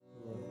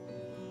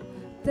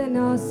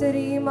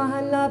तनासरी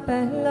महला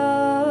पहला।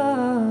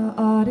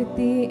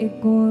 आरती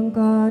एक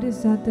ओंकार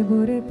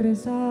सतगुर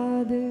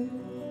प्रसाद।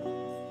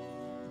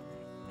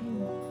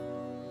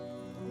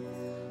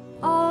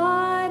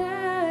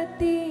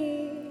 आरती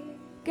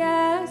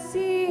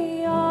कैसी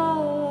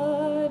आरती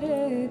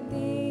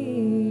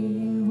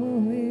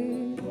होए,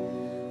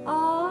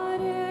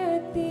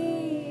 आरती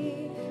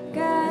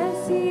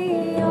कैसी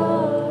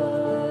आरती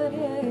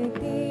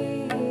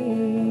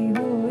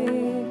होए,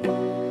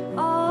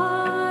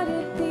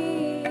 आरती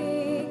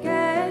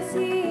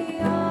कैसी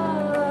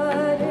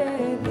आरती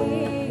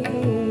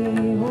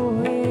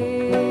होए,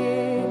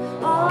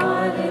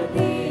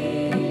 आरती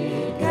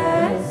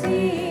कैसी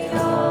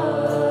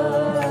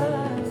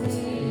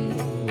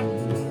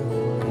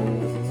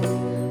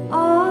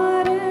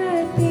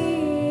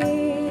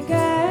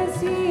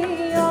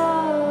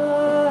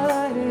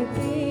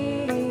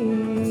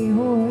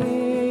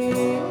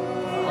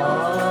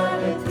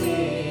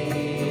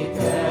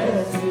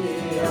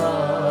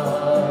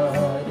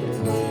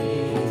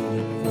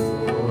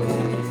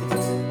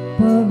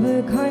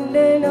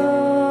खंडना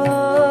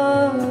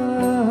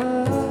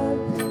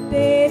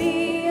तेरी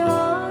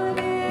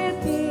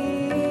आरती,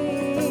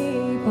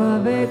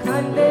 पव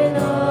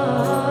खंडना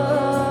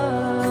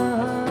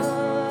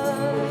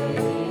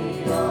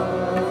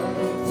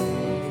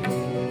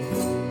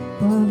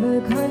पव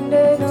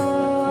खंडना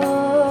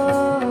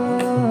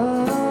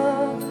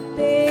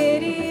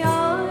तेरी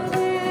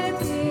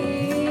आरती,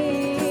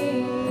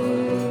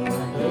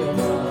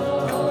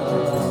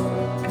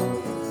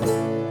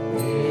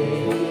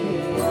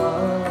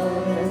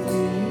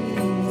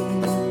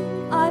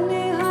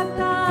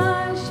 अनहता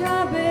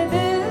शब्द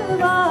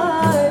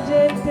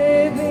वाजत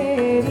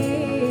मेरी,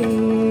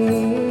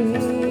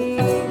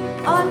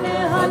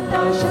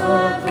 अनहता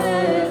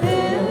शब्द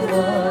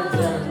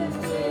वाजत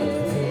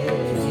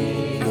मेरी,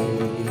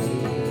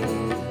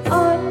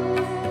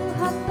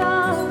 अनहता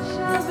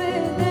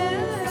शब्द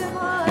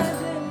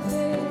वाजत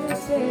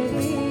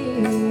तेरी,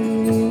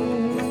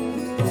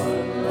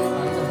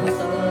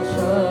 अनहता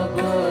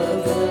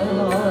शब्द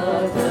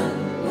वाजत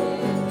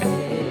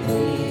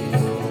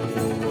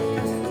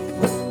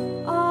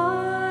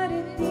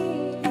आरती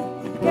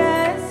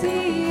कैसी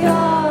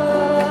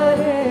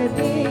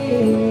आरती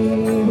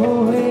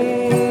होए,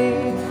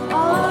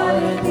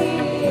 आरती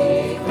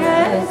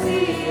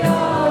कैसी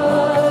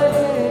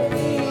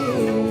आरती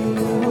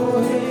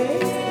होए,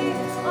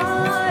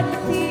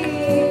 आरती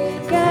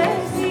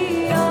कैसी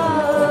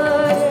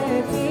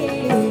आरती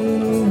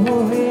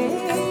होए,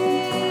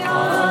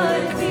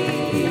 आरती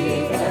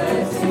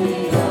कैसी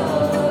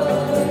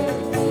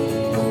आरती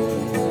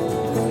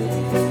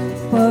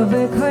पव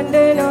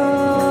खंडना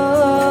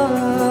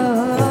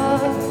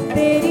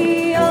तेरी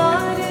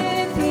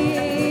आरती,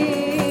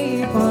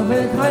 पव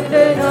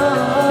खंडना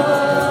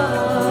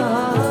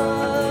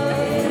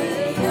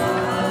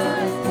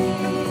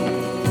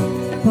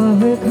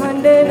पव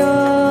खंडना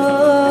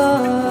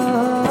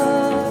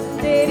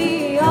तेरी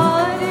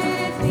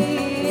आरती,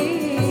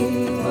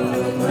 पव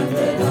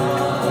खंडना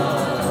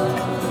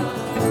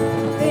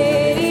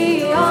तेरी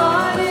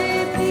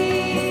आरती,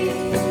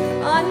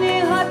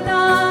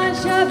 अनहता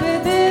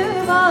शब्द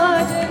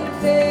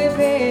वाजत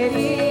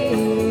मेरी,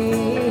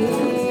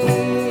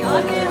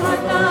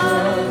 अनहता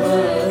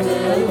शब्द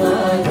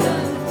वाजत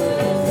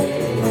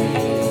मेरी,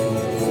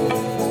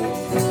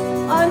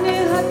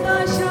 अनहता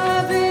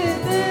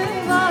शब्द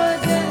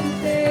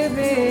वाजत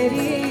मेरी,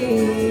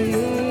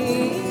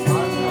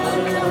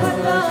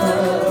 अनहता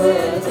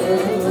शब्द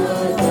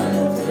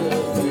वाजत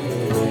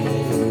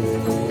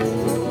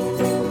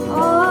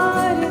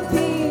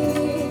आरती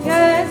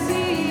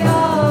कैसी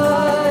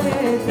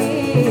आरती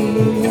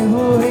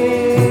होए,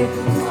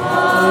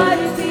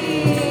 आरती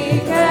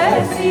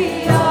कैसी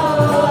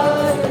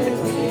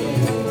आरती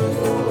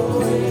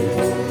होए,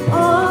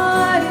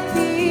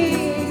 आरती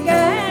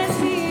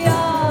कैसी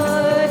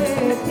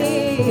आरती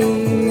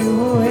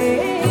होए,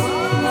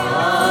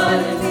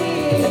 आरती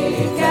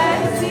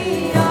कैसी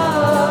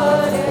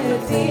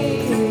आरती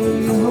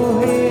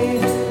होए,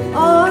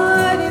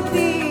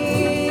 आरती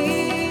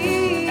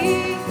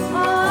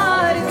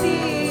आरती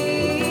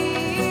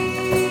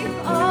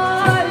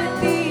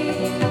आरती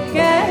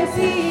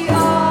कैसी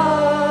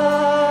आरती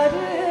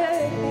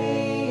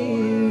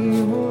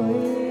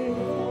होए।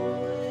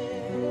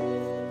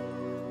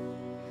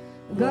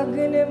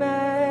 गगन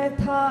में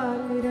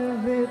थाल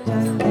रव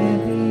चंद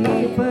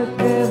दीपक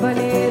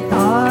बने,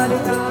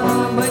 तारका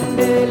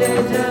मंडल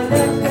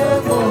जनक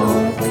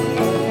मोती,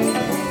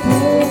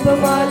 धूप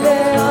माल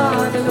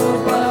आन लो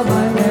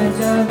पवन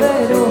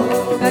जबरो,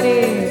 करे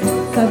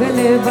सगल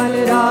बल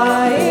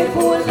राय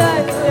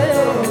फूलत,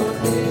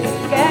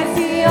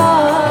 कैसी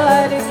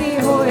आरती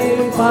होए,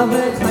 पव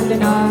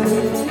खंडना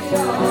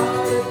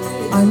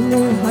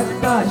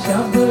अनहता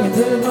शब्द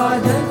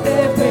वाजत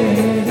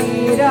फेरी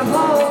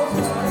रहो,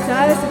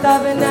 सहस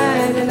तब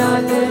नैन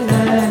नन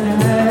नैन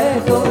है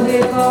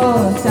तोहे को,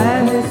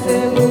 सहस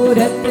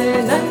मूरत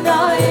नंदा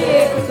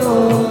एक तो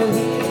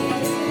ही,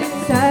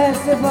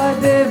 सहस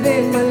पद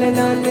विमल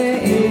नन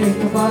एक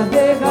पद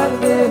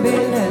गत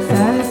बिन,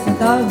 सहस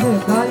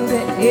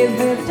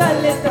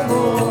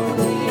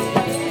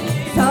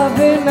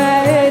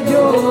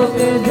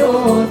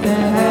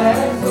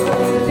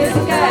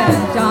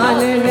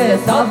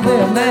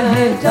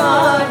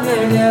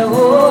चानण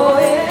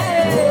होए,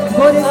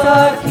 गुर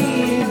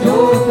साखी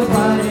जोत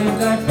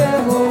प्रगट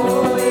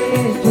होए,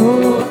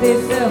 जोत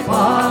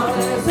पाक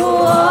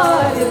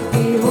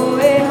सुआरती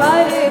होए,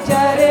 हर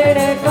चरण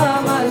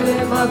कमल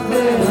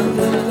मकरंद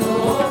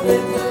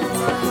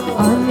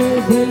अन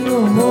दिल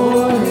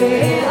मोहे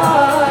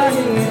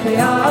आए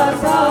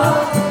प्यासा,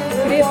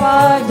 कृपा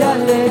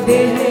जल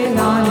दे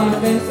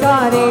नानक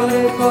सारे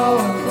को,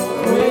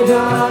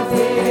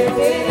 जाते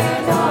तेरे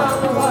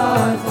नाम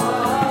वासा,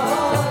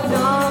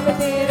 नाम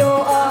तेरो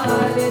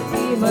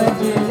आरती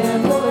भजन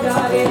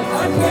मुरारे,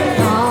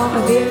 नाम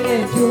दिल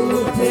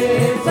झूठे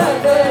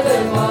सगल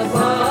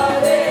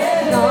मसारे,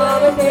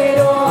 नाम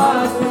तेरो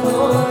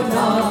आसनो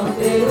नाम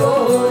तेरो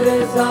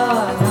रसा,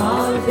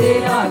 नाम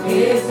तेरा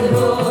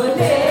केसरो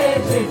ले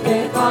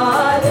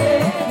छिटकारे,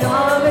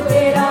 नाम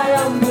तेरा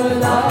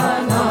अम्बला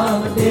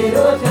नाम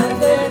तेरो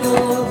चंदनो,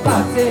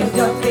 पासे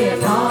जपे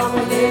नाम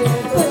ले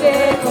तुझे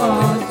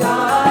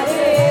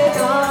पहुँचारे,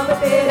 नाम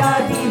तेरा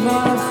दीवा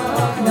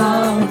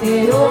नाम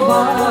तेरो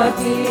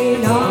बाती,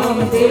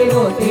 नाम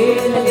तेरो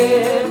तेल ले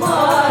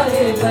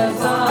मारे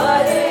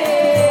बसारे,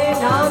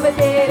 नाम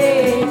तेरे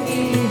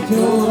की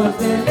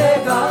जोत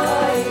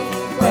लगाई,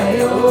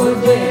 करो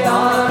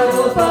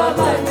जयारो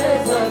पवन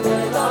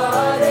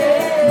सगलारे,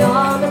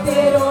 नाम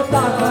तेरो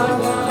ताका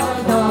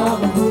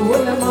नाम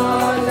भूल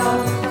माला,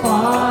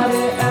 पार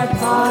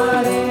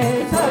अठारे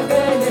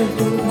सगल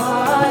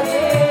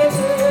तुम्हारे,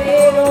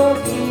 तेरो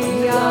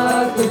किया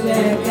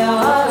तुझे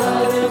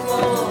प्यार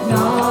को,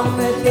 नाम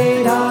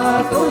तेरा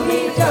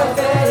तुझी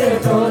चकर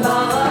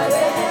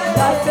टोलारे,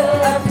 10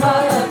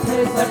 अठारह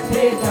 60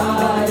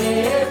 चारे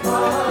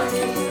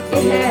पानी,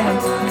 यह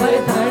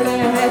बर्धन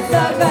है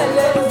सगल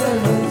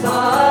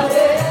संसार,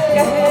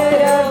 कह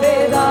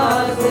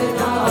रविदास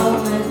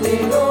नाम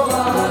तेरो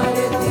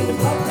आरती,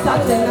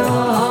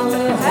 सतनाम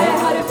है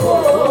हर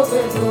भोग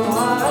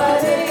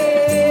तुम्हारे,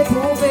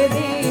 धूप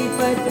दीप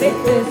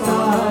त्रित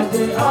साज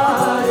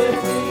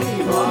आरती,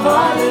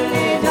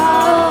 मारने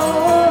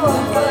जाओ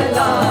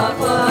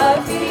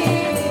कलापति,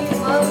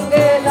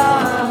 मंगला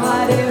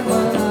हर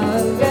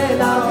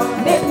मंगला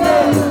नित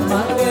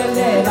मंगल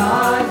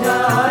राजा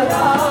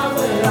राम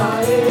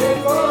राय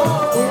को,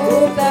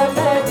 उत्तम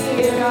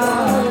दीरा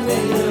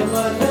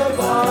निर्मल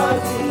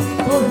बाती,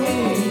 तुम्ही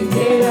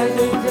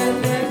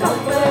निरंजन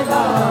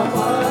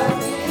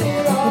कमलापति,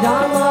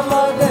 राम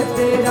भगत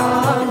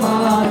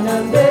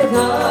रामानंद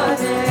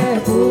ध्यान,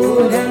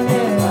 पूरन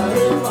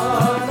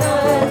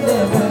परमानंद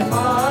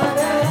भगवान,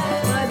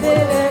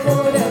 मदन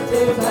मूरत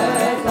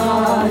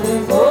भरतार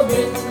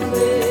गोविंद,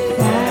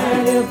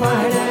 सैन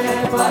पण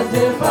पद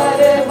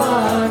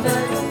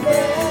परमानंद,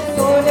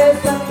 सुन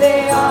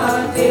संध्या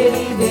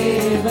तेरी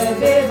देव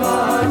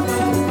देवान,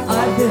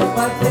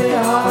 अधपत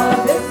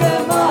आद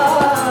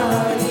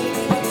समाई,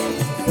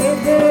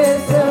 सिद्ध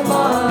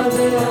समान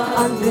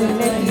अंत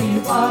नहीं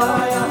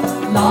पाया,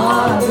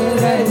 लाग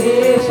रहे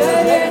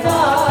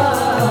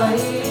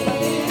शरणाई,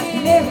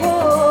 ले हो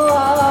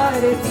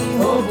आरती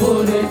हो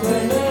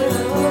बुरगन,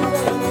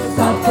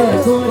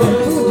 सतगुर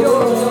तुझो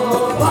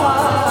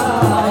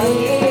पाई,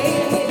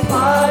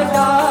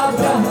 पाटा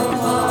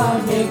ब्रह्मा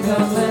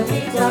निगम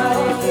विचार,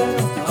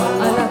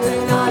 अलख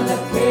ना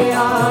लखे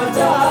आ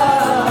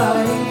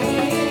जाई,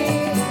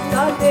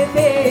 सत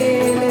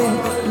तेल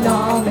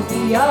नाम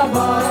किया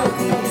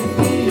बाती,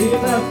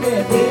 दीपक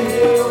दे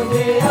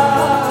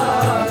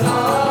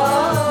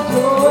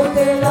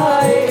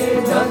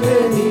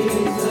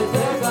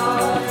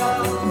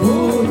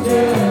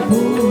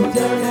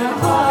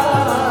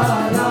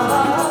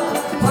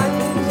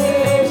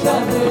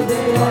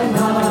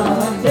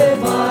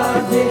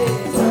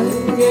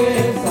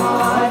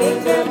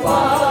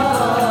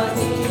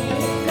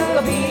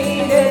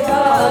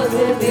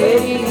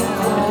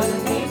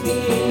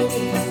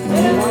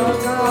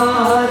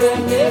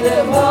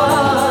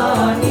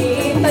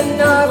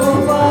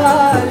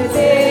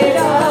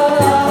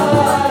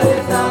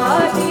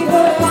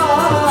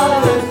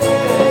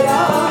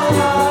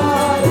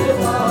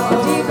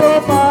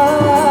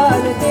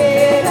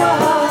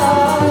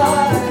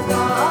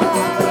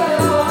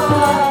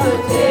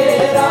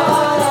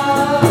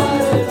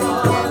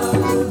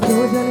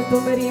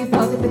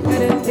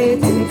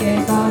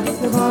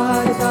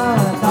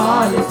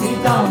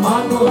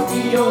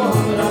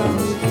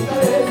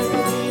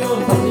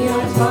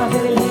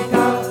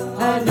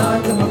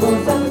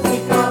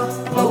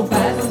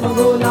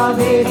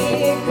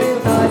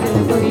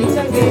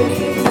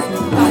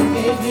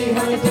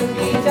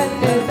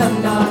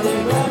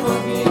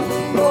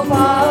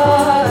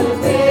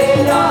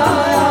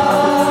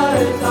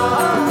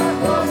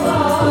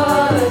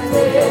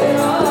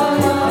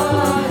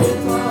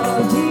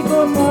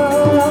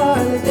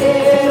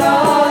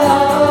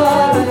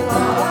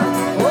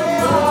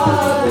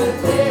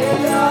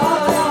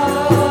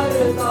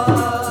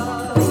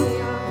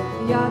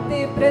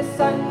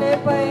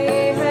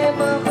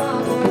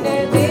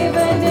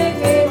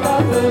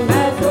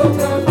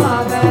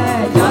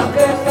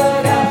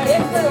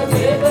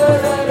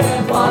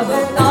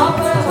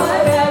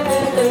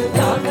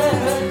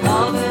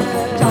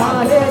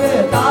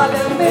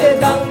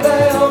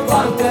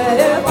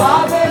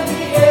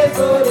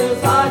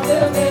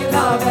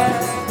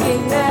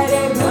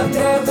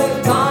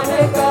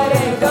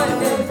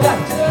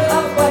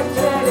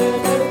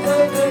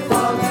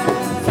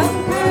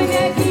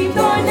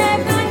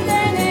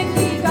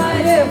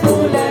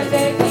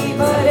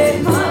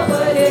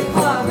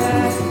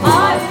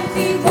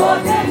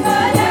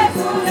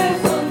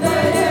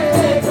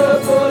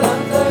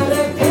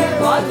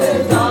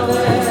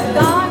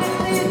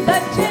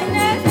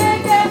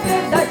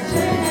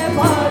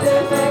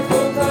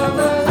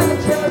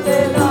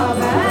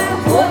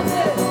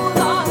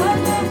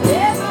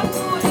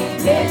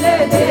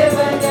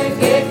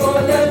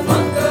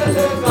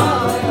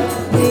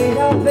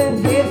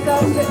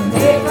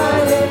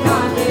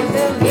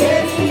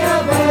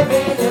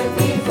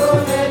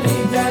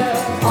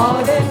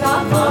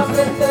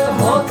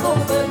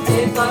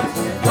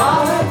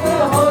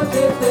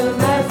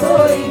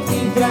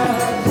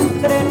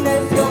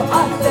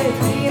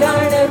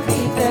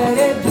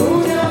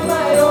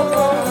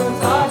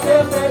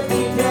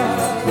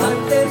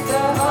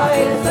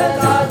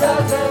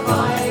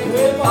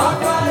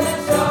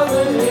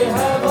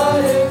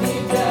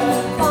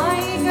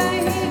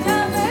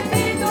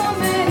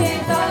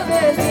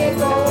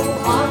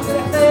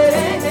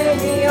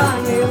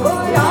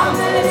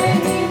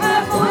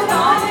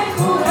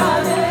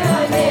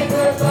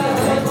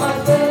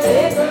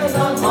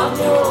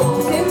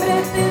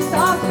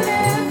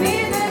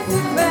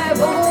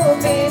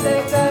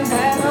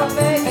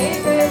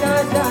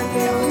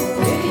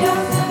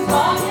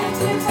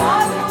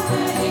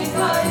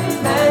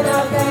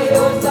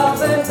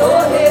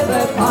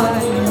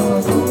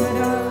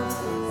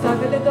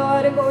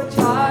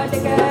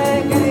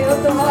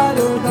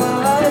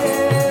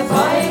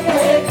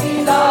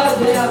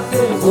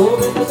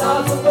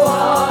दास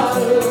द्वार,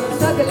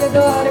 सगल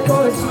द्वार को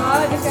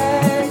छाड़ के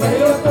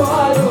करियो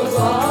तुम्हारो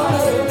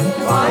द्वार,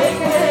 पाए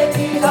कहे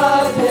की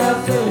लाज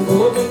अस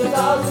गोविंद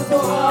दास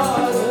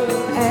द्वार।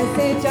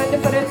 ऐसे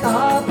चंड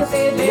प्रताप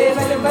ते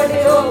देवन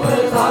बड़ियो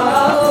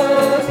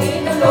प्रताप,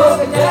 तीन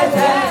लोग जय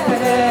जय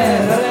करे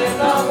ररे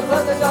नाम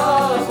सत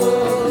जाप,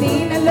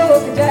 तीन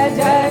लोग जय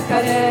जय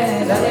करे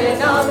ररे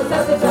नाम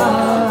सत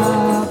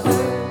जाप।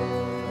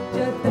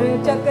 छत्र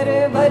चक्र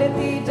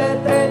भरती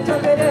छत्र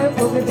चक्र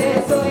भुगते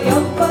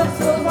स्वयं